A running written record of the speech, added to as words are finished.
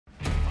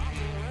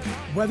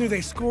Whether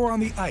they score on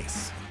the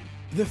ice,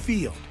 the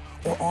field,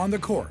 or on the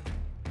court,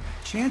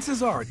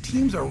 chances are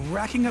teams are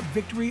racking up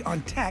victory on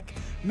tech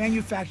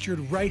manufactured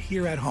right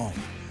here at home.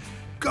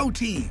 Go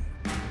team!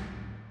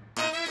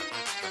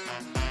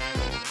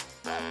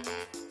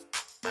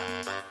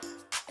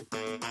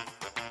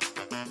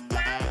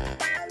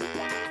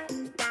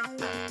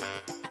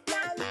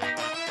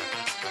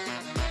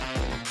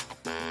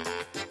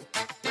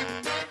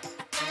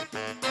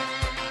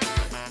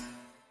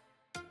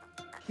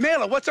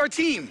 Mela, what's our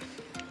team?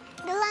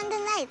 The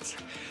London Knights.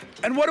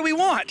 And what do we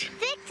want?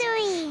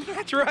 Victory!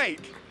 That's right.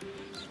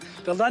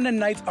 The London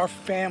Knights are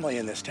family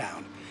in this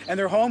town, and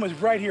their home is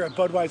right here at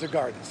Budweiser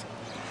Gardens.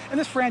 And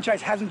this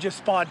franchise hasn't just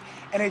spawned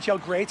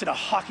NHL greats and a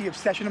hockey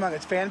obsession among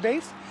its fan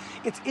base.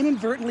 It's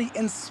inadvertently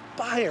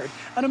inspired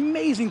an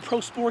amazing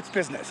pro sports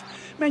business,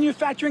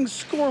 manufacturing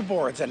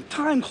scoreboards and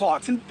time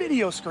clocks and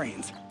video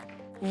screens,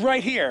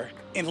 right here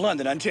in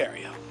London,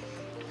 Ontario.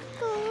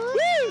 Woo!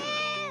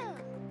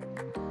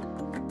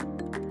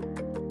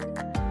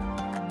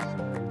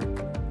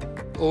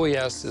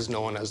 OES is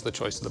known as the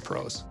choice of the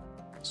pros.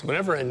 So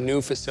whenever a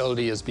new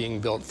facility is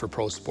being built for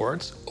pro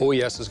sports,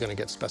 OES is going to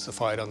get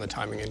specified on the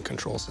timing and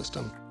control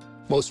system.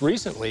 Most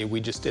recently, we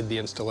just did the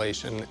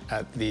installation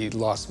at the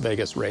Las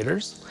Vegas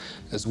Raiders,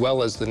 as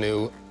well as the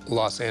new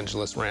Los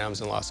Angeles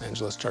Rams and Los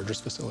Angeles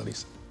Chargers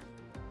facilities.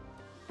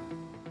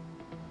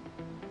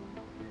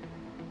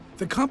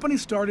 The company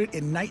started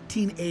in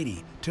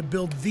 1980 to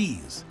build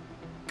these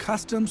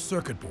custom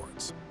circuit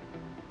boards.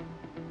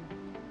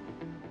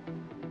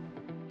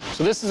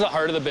 So this is the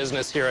heart of the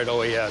business here at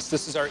OES.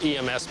 This is our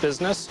EMS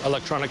business,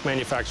 Electronic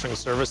Manufacturing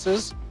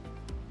Services.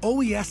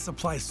 OES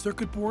supplies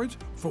circuit boards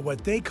for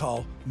what they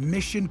call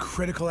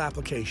mission-critical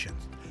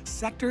applications,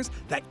 sectors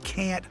that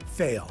can't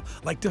fail,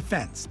 like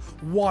defense,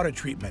 water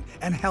treatment,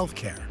 and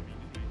healthcare.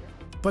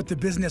 But the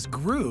business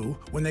grew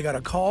when they got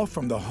a call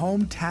from the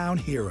hometown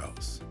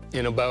heroes.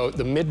 In about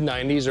the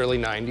mid-90s, early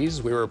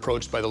 90s, we were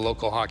approached by the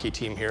local hockey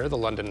team here, the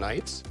London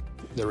Knights.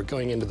 They were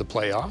going into the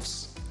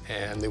playoffs,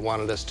 and they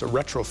wanted us to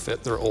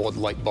retrofit their old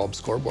light bulb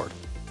scoreboard.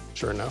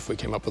 Sure enough, we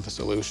came up with a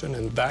solution,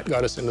 and that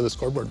got us into the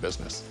scoreboard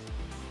business.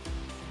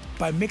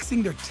 By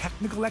mixing their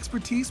technical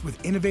expertise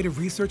with innovative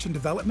research and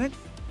development,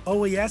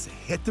 OES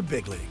hit the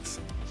big leagues.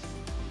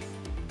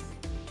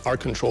 Our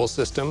control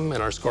system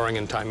and our scoring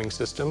and timing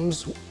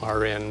systems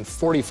are in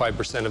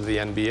 45% of the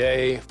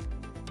NBA,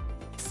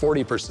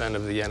 40%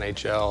 of the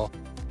NHL,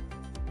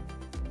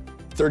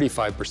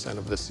 35%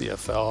 of the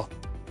CFL,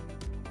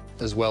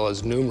 as well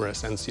as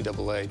numerous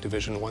NCAA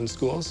Division I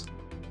schools.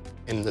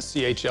 In the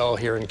CHL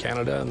here in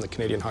Canada and the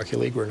Canadian Hockey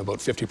League, we're in about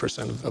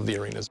 50% of the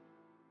arenas.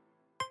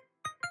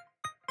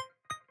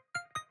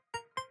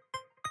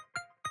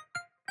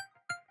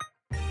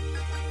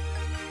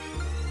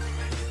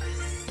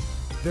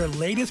 Their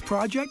latest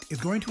project is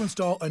going to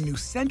install a new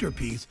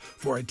centerpiece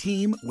for a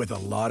team with a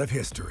lot of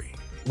history.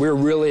 We're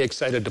really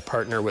excited to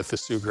partner with the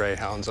Sioux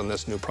Greyhounds on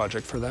this new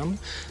project for them.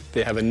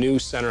 They have a new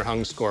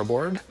center-hung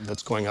scoreboard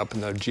that's going up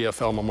in the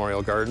GFL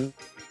Memorial Garden.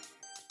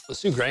 The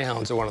Sioux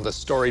Greyhounds are one of the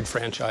storied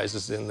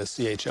franchises in the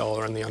CHL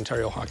or in the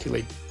Ontario Hockey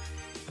League.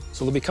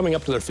 So they'll be coming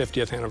up to their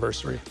 50th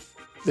anniversary.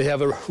 They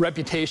have a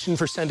reputation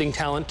for sending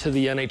talent to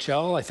the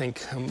NHL. I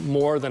think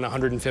more than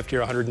 150 or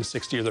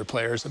 160 of their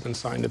players have been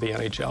signed to the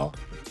NHL.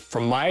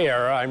 From my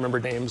era, I remember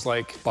names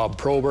like Bob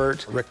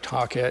Probert, Rick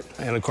Tocchet,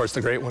 and of course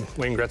the great one,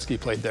 Wayne Gretzky,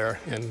 played there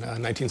in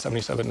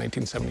 1977,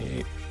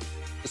 1978.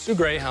 The Sioux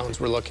Greyhounds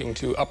were looking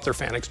to up their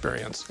fan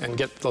experience and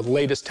get the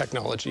latest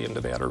technology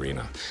into that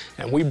arena.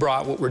 And we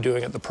brought what we're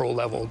doing at the pro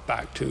level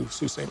back to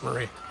Sault Ste.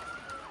 Marie.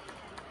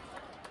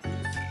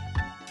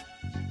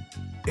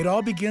 It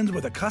all begins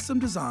with a custom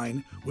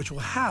design which will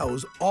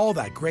house all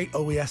that great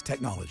OES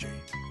technology.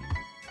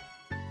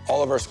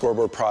 All of our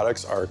scoreboard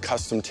products are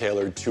custom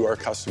tailored to our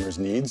customers'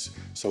 needs,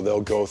 so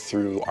they'll go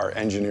through our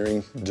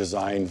engineering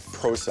design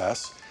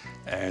process,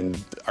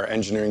 and our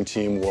engineering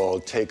team will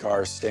take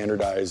our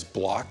standardized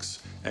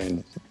blocks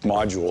and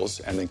modules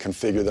and then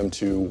configure them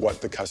to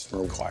what the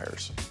customer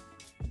requires.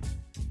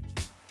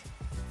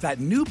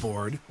 That new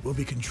board will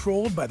be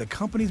controlled by the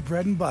company's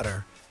bread and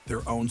butter,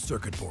 their own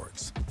circuit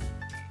boards.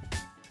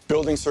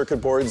 Building circuit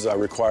boards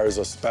requires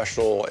a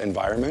special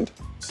environment.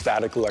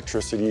 Static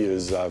electricity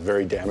is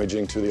very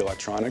damaging to the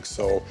electronics,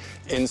 so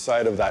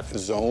inside of that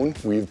zone,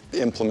 we've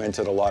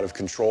implemented a lot of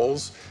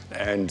controls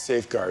and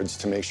safeguards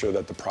to make sure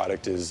that the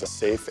product is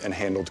safe and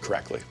handled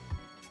correctly.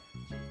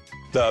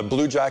 The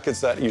blue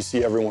jackets that you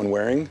see everyone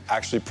wearing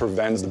actually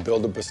prevents the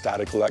buildup of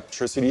static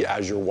electricity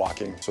as you're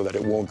walking so that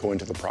it won't go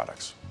into the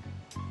products.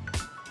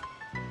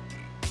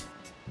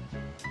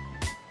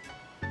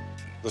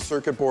 The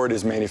circuit board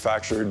is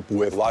manufactured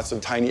with lots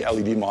of tiny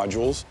LED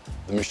modules.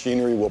 The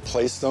machinery will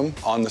place them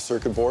on the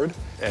circuit board,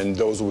 and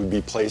those will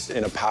be placed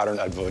in a pattern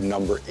of a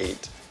number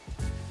 8.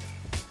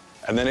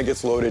 And then it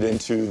gets loaded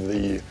into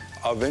the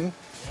oven,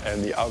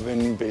 and the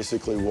oven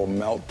basically will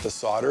melt the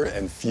solder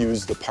and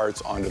fuse the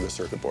parts onto the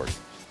circuit board.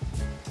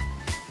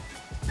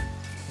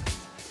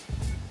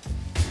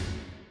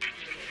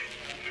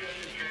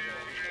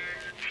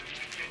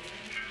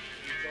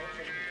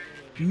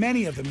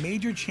 Many of the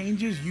major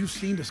changes you've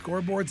seen to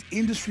scoreboards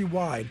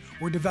industry-wide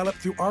were developed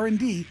through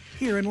R&D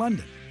here in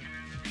London.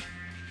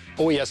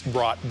 OES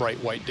brought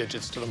bright white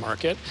digits to the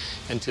market,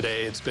 and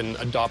today it's been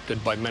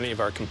adopted by many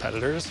of our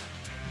competitors.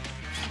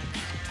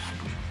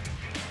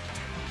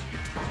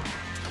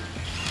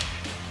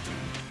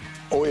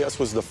 OES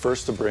was the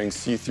first to bring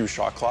see-through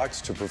shot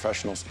clocks to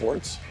professional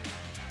sports.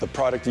 The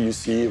product that you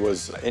see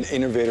was an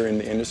innovator in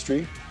the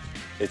industry.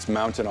 It's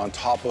mounted on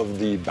top of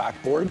the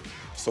backboard,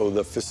 so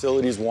the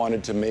facilities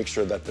wanted to make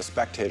sure that the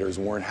spectators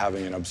weren't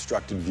having an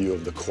obstructed view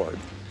of the court.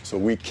 So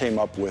we came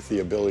up with the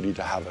ability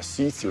to have a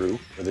see-through,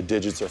 where the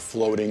digits are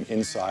floating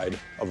inside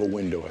of a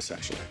window,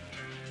 essentially.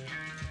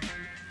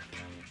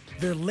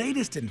 Their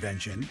latest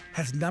invention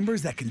has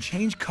numbers that can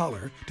change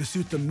color to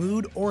suit the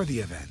mood or the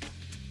event.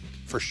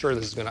 For sure,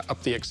 this is going to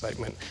up the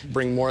excitement,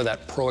 bring more of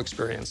that pro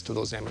experience to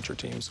those amateur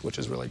teams, which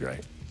is really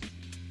great.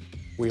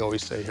 We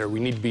always say here, we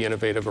need to be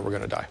innovative or we're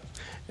going to die.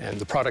 And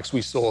the products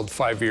we sold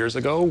 5 years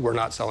ago, we're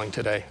not selling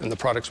today. And the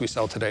products we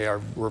sell today,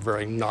 we're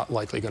very not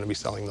likely going to be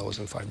selling those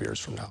in 5 years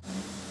from now.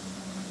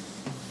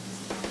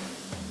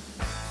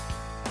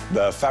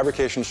 The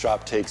fabrication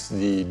shop takes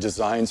the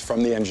designs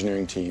from the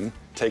engineering team,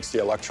 takes the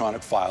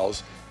electronic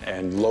files,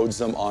 and loads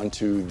them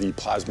onto the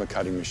plasma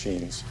cutting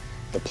machines.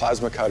 The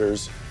plasma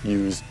cutters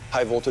use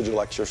high voltage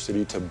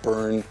electricity to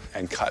burn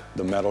and cut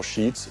the metal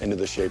sheets into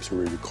the shapes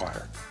we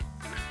require.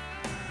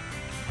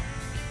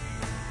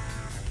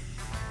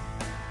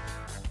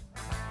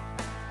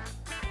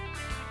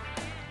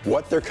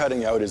 What they're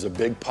cutting out is a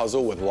big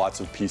puzzle with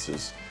lots of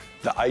pieces.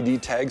 The ID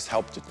tags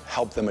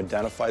help them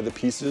identify the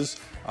pieces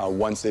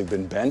once they've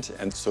been bent,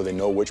 and so they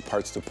know which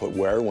parts to put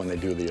where when they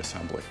do the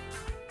assembly.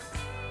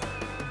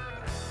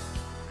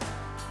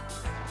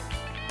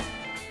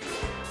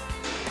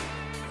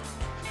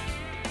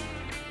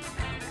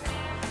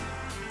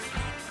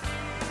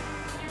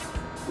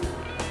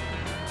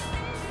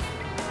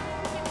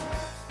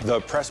 The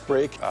press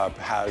brake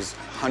has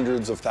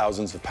hundreds of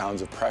thousands of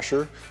pounds of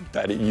pressure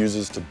that it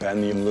uses to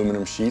bend the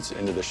aluminum sheets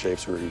into the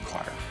shapes we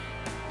require.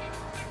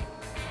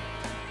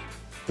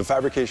 The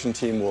fabrication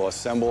team will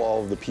assemble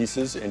all of the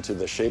pieces into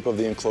the shape of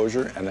the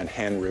enclosure and then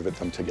hand rivet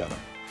them together.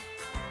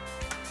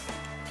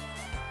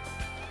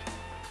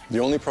 The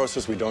only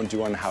process we don't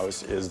do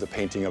in-house is the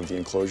painting of the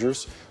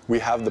enclosures. We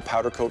have the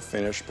powder coat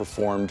finish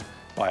performed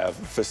by a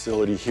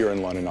facility here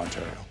in London,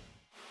 Ontario.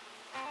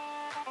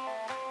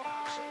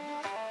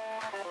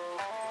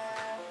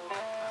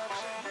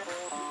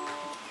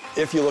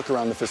 If you look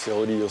around the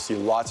facility, you'll see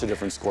lots of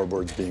different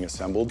scoreboards being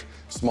assembled.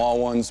 Small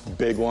ones,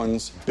 big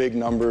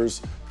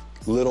numbers,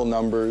 little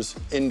numbers,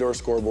 indoor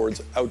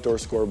scoreboards, outdoor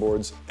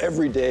scoreboards.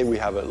 Every day we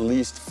have at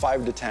least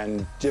 5 to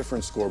 10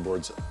 different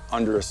scoreboards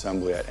under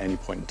assembly at any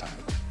point in time.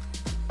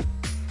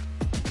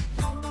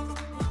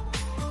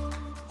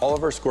 All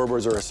of our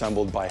scoreboards are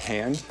assembled by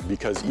hand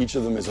because each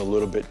of them is a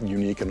little bit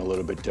unique and a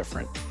little bit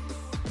different.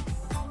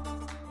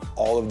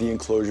 All of the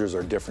enclosures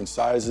are different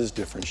sizes,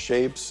 different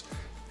shapes,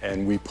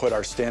 and we put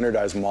our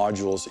standardized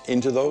modules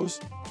into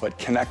those, but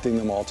connecting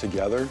them all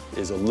together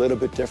is a little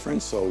bit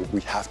different, so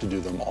we have to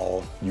do them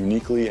all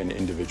uniquely and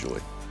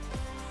individually.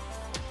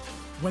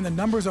 When the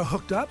numbers are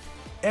hooked up,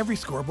 every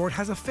scoreboard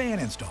has a fan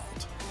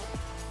installed.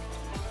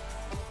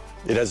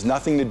 It has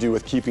nothing to do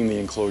with keeping the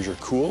enclosure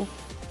cool.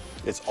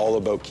 It's all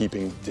about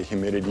keeping the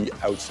humidity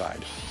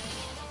outside.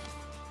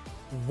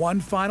 One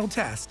final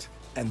test,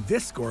 and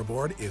this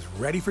scoreboard is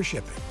ready for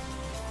shipping.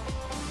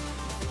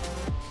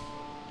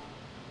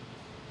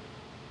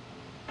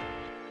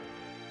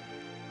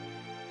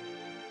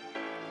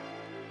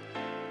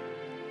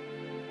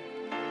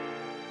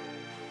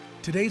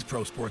 Today's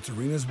pro sports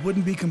arenas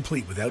wouldn't be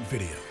complete without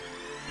video.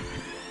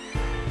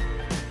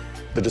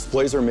 The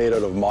displays are made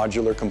out of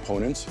modular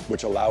components,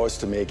 which allow us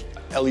to make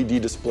LED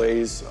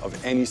displays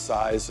of any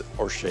size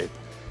or shape.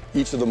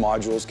 Each of the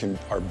modules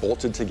are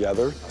bolted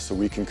together, so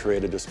we can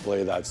create a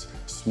display that's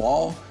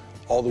small,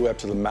 all the way up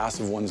to the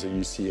massive ones that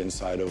you see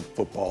inside of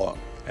football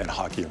and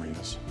hockey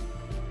arenas.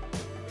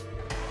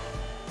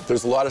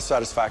 There's a lot of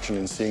satisfaction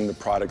in seeing the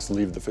products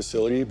leave the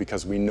facility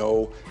because we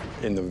know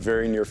in the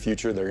very near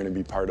future they're going to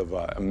be part of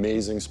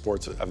amazing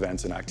sports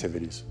events and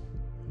activities.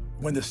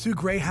 When the Sioux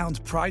Greyhound's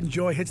pride and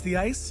joy hits the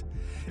ice,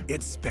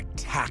 it's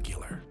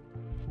spectacular.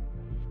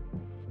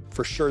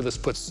 For sure, this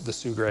puts the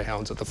Sioux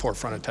Greyhounds at the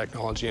forefront of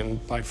technology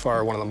and by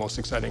far one of the most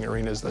exciting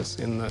arenas that's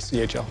in the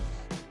CHL.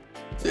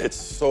 It's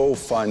so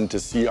fun to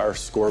see our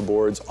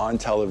scoreboards on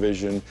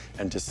television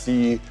and to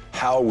see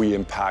how we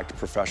impact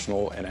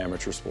professional and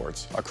amateur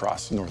sports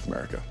across North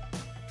America.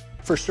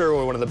 For sure,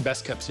 we're one of the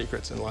best kept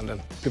secrets in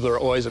London. People are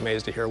always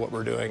amazed to hear what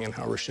we're doing and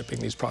how we're shipping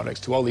these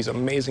products to all these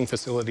amazing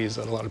facilities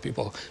that a lot of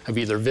people have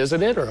either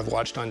visited or have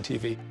watched on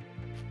TV.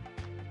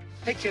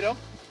 Hey kiddo,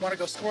 wanna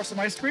go score some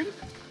ice cream?